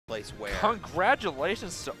place where.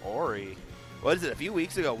 Congratulations to Ori. What is it? A few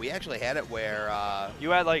weeks ago, we actually had it where. You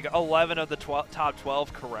had like 11 of the top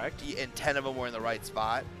 12 correct. And 10 of them were in the right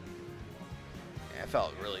spot. And it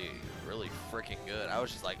felt really, really freaking good. I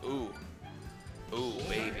was just like, ooh. Ooh,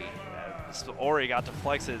 baby. So Ori got to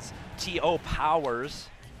flex his TO powers.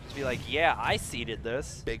 Just be like, yeah, I seeded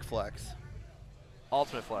this. Big flex.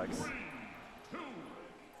 Ultimate flex. 3, 2,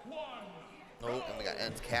 1. Oh, and we got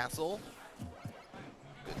Ends Castle.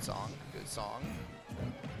 Good song. Good song.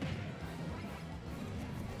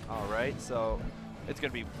 All right, so it's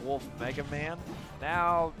going to be Wolf Mega Man.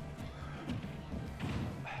 Now,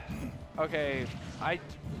 okay,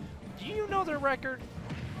 do you know their record?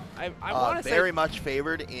 I want to say very much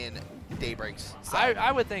favored in Daybreak's side.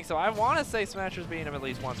 I would think so. I want to say Smasher's beaten him at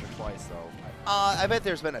least once or twice, though. I bet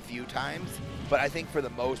there's been a few times, but I think for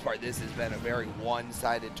the most part, this has been a very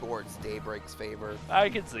one-sided towards Daybreak's favor. I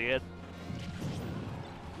can see it.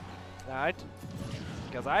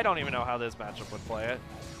 Because I don't even know how this matchup would play it.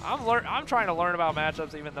 I'm trying to learn about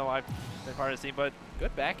matchups, even though I've been part of the team. But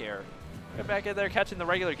good back air. Good back air there, catching the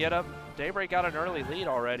regular get up. Daybreak got an early lead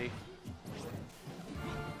already.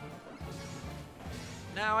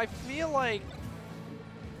 Now I feel like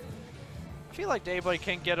Daybreak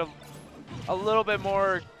can get a little bit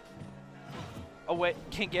more away,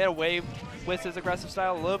 can get away with his aggressive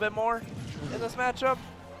style a little bit more in this matchup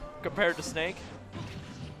compared to Snake.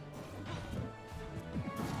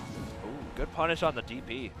 Ooh, good punish on the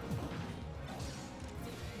DP.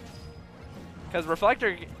 Because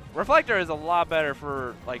Reflector is a lot better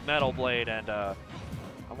for like Metal Blade and I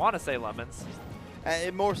want to say Lemons.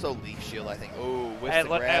 And more so Leaf Shield, I think. Oh, with and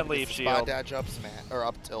the grab, and Leaf spot Shield. dash up smash or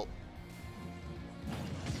up tilt.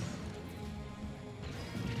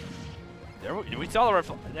 There we saw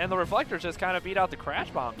the Reflectors just kind of beat out the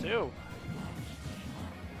Crash Bomb too.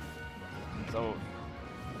 So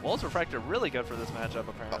Wolf's Reflector really good for this matchup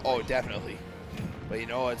apparently. Oh, definitely. But you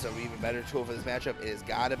know what's an even better tool for this matchup? It has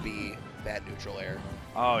got to be that neutral air.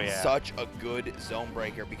 Oh yeah. Such a good zone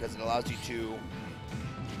breaker because it allows you to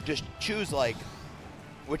just choose like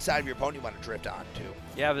which side of your opponent you want to drift onto.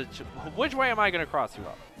 Yeah, but which way am I going to cross you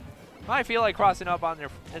up? I feel like crossing up on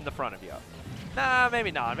in the front of you. Nah,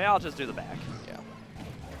 maybe not. Maybe I'll just do the back. Yeah.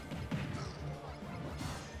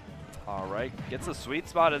 All right, gets the sweet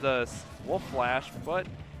spot of the Wolf Flash, but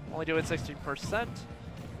only doing 60%.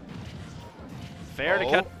 Fair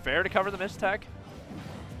to cover the mistech.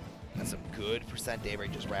 That's some good percent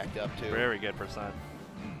Daybreak just racked up too. Very good percent.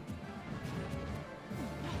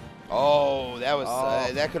 Oh, that was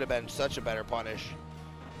that could have been such a better punish.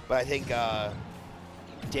 But I think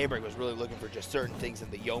Daybreak was really looking for just certain things in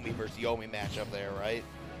the Yomi versus Yomi matchup there, right?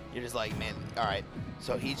 You're just like, man, all right.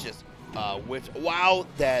 So he's just whipped. Wow,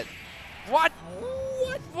 that. What?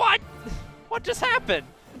 What just happened?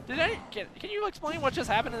 Can you explain what just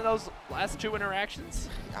happened in those last two interactions?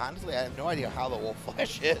 Honestly, I have no idea how the Wolf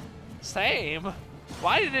Flash hit. Same.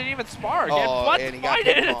 Why did it even spark? Oh, Why did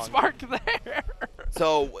it pong. spark there?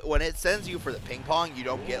 So when it sends you for the ping pong, you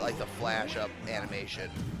don't get like the flash up animation.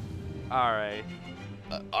 All right.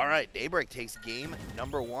 All right, Daybreak takes game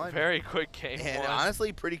number 1. Very quick game. And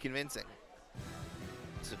honestly, pretty convincing.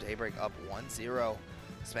 So Daybreak up 1-0.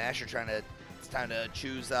 Smasher it's time to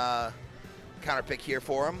choose counter pick here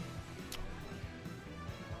for him.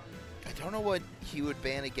 I don't know what he would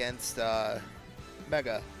ban against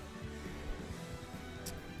Mega.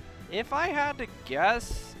 If I had to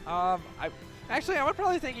guess, I would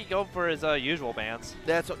probably think he'd go for his usual bans.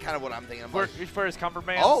 That's kind of what I'm thinking. For his comfort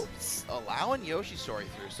bans. Oh, allowing Yoshi's story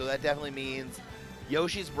through. So that definitely means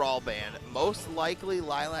Yoshi's Brawl ban. Most likely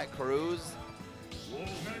Lilac Cruz.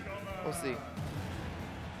 We'll see.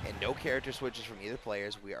 And no character switches from either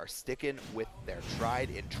players. We are sticking with their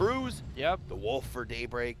tried and trues. Yep. The Wolf for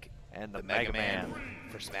Daybreak. And the Mega Man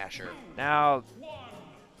for Smasher. Now.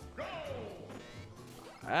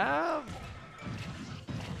 And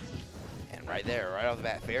right there, right off the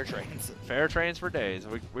bat, fair trains. Fair trains for days.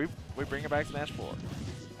 We bring it back to match 4.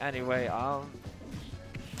 Anyway, all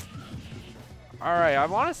right,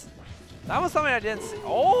 that was something I didn't see.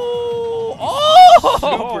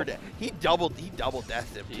 He double deathed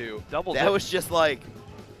him too. That was just like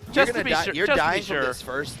just to be sure. You're dying from this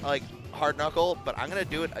first like hard knuckle, but I'm gonna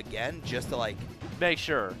do it again just to like make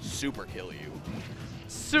sure. Super kill you.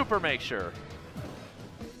 Super make sure.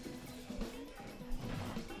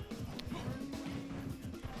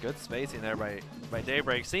 Good spacing there by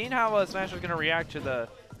Daybreak. Seeing how Smasher's going to react to the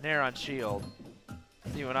Nair on shield.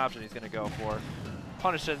 See what option he's going to go for.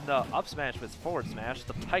 Punishing the up smash with forward smash,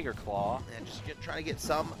 the Tiger Claw. And just trying to get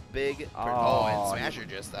some big. Oh, and Smasher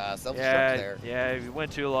just self-destruct there. Yeah, he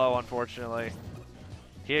went too low, unfortunately.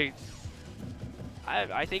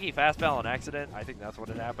 I think he fast fell on accident. I think that's what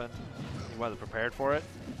had happened. He wasn't prepared for it.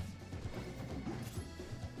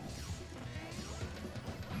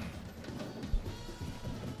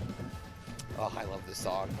 Oh, I love this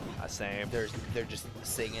song. Same. They're just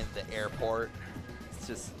singing the airport. It's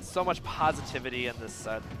just so much positivity in this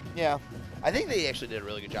set. Yeah, I think they actually did a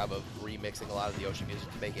really good job of remixing a lot of the Yoshi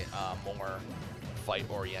music to make it more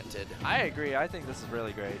fight-oriented. I agree. I think this is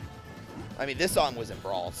really great. I mean, this song was in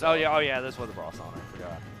Brawl. So. Oh yeah, this was a Brawl song. I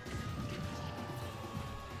forgot.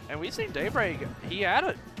 And we've seen Daybreak. He had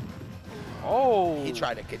it. Oh. He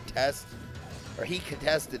tried to contest, or he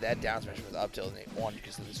contested that down smash with up tilt and he won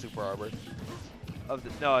because of the super arbor.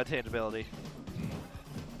 No, intangibility.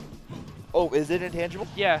 Oh, is it intangible?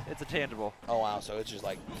 Yeah, it's a tangible. Oh wow, so it's just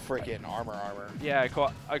like freaking armor. Yeah,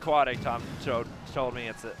 Aquatic Tom told me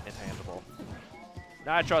it's intangible.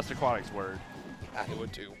 Now I trust Aquatic's word. I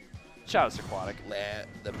would too. Shout out to Aquatic.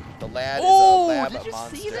 The lad is a lab did you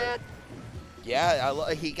monster. see that?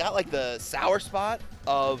 Yeah, he got like the sour spot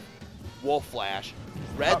of Wolf Flash,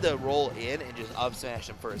 read the roll in, and just up smashed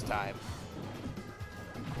him first time.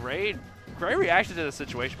 Great reaction to the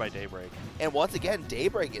situation by Daybreak. And once again,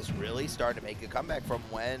 Daybreak is really starting to make a comeback from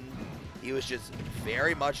when he was just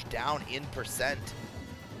very much down in percent.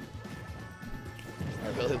 I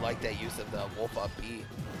really like that use of the Wolf up B.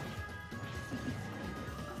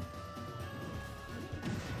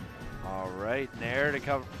 All right, Nair to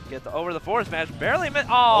get over the forward smash. Barely missed.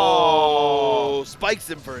 Oh! Spikes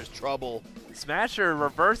him for his trouble. Smasher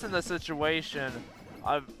reversing the situation.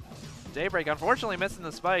 Daybreak unfortunately missing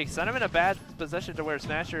the spike. Sent him in a bad position to where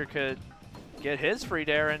Smasher could get his free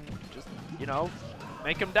dare and just,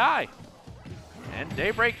 make him die. And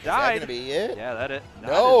Daybreak died. Is that going to be it? Yeah, that it.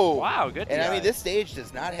 No. Wow, good And DI. I mean, this stage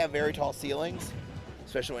does not have very tall ceilings,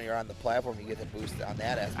 especially when you're on the platform. You get the boost on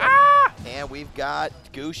that aspect. Ah! And we've got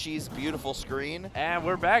Gooshi's beautiful screen. And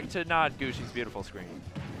we're back to not Gooshi's beautiful screen.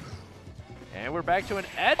 And we're back to an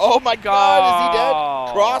edge. Oh my God, is he dead?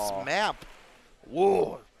 Cross map.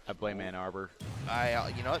 Whoa. I blame Ann Arbor.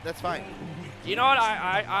 You know what? That's fine. You know what?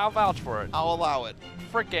 I'll vouch for it. I'll allow it.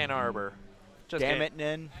 Frick Ann Arbor. Just Damn kidding. it,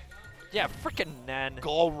 Nen. Yeah, frickin' Nen.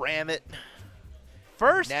 Go ram it.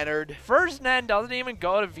 First Nen doesn't even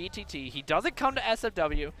go to VTT. He doesn't come to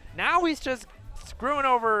SFW. Now he's just screwing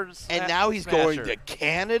over And now he's going to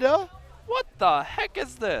Canada? What the heck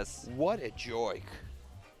is this? What a joke.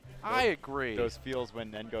 I agree. Those feels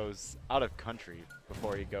when Nen goes out of country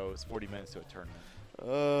before he goes 40 minutes to a tournament.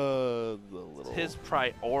 His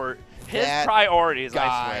priorities, guy.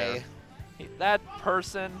 I swear. That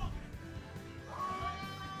person.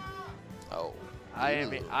 Oh.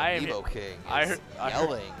 Amiibo King is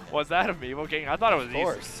yelling. Was that Amiibo King? I thought it was Of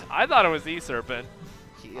course. I thought it was E-Serpent.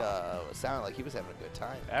 He sounded like he was having a good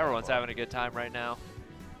time. Everyone's having a good time right now.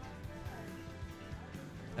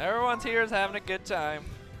 Everyone's here is having a good time.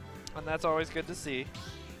 And that's always good to see.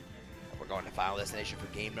 We're going to Final Destination for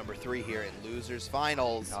game number 3 here in Losers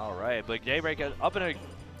Finals. All right, but Daybreak up in a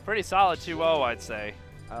pretty solid 2-0, I'd say.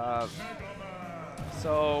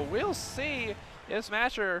 So we'll see if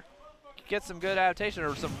Smasher gets some good adaptation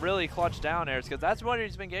or some really clutch down airs, because that's what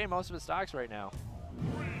he's been getting most of his stocks right now.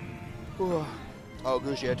 Oh,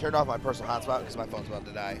 Gooshi, I turned off my personal hotspot because my phone's about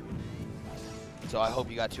to die. So I hope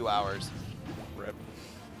you got 2 hours. Rip.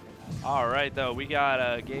 All right, though, we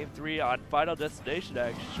got game 3 on Final Destination,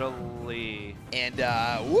 actually. And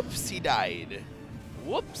whoops, he died.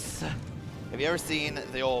 Whoops. Have you ever seen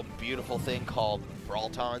the old beautiful thing called Brawl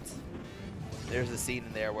Taunts? There's a scene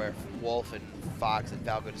in there where Wolf and Fox and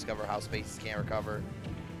Falco discover how spaces can't recover.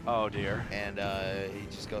 Oh, dear. And he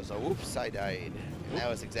just goes, oh, whoops, I died. And that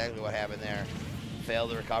was exactly what happened there.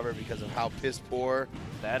 Failed to recover because of how piss poor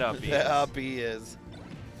that up B is.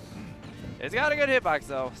 It's got a good hitbox,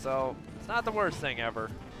 though, so it's not the worst thing ever.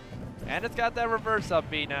 And it's got that reverse up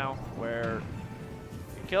B now, where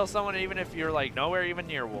you can kill someone even if you're, like, nowhere even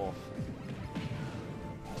near Wolf.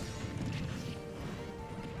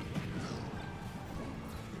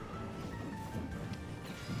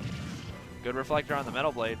 Good reflector on the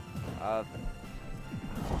Metal Blade.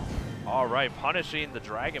 All right, punishing the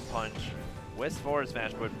Dragon Punch with forward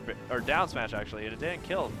smash, or down smash actually, and it didn't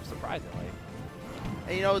kill, surprisingly.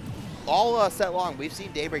 And you know, all set long, we've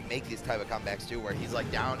seen Daybreak make these type of comebacks too, where he's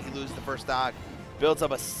like down, he loses the first stock, builds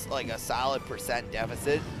up a solid percent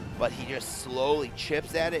deficit, but he just slowly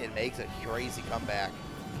chips at it and makes a crazy comeback.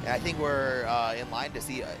 And I think we're in line to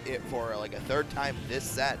see it for like a 3rd time this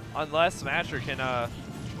set. Unless Smasher can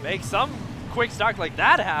make some quick stock like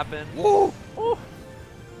that happen. Woo! Woo.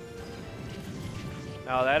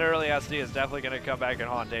 No, that early SD is definitely going to come back and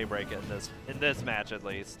haunt Daybreak in this match at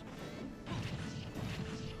least.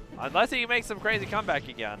 Unless he makes some crazy comeback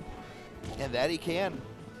again. And that he can.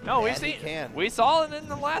 No, can. We saw it in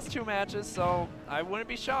the last 2 matches, so I wouldn't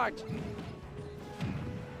be shocked.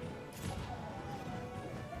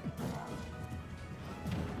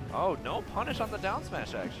 Oh, no punish on the down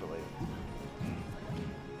smash, actually.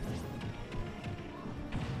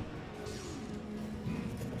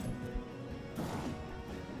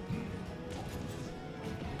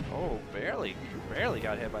 Oh, barely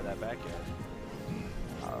got hit by that back air.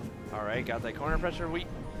 All right, got that corner pressure.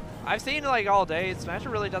 I've seen like all day, Smasher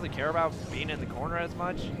really doesn't care about being in the corner as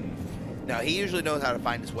much. No, he usually knows how to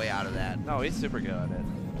find his way out of that. No, he's super good at it.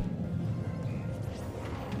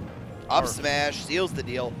 Up smash, seals the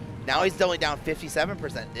deal. Now he's only down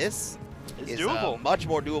 57%. This is doable. A much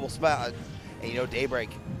more doable spot. And you know, Daybreak,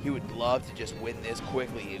 he would love to just win this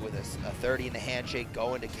quickly with a 30 in the handshake,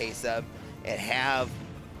 go into K7, and have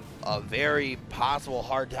a very possible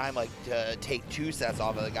hard time, like to take 2 sets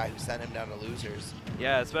off of the guy who sent him down to losers.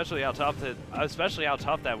 Yeah, especially how tough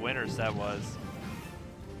that winner set was.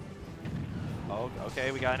 Oh,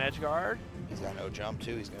 okay, we got an edge guard. He's got no jump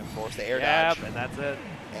too. He's gonna force the air dodge. dodge. And that's it.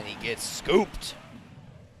 And he gets scooped.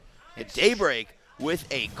 And Daybreak with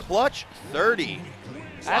a clutch 30.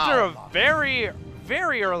 After Wow. a very,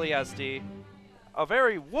 very early SD, a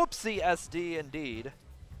very whoopsie SD indeed,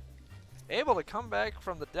 able to come back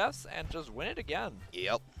from the deaths and just win it again.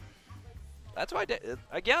 Yep. That's why,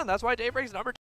 that's why Daybreak's number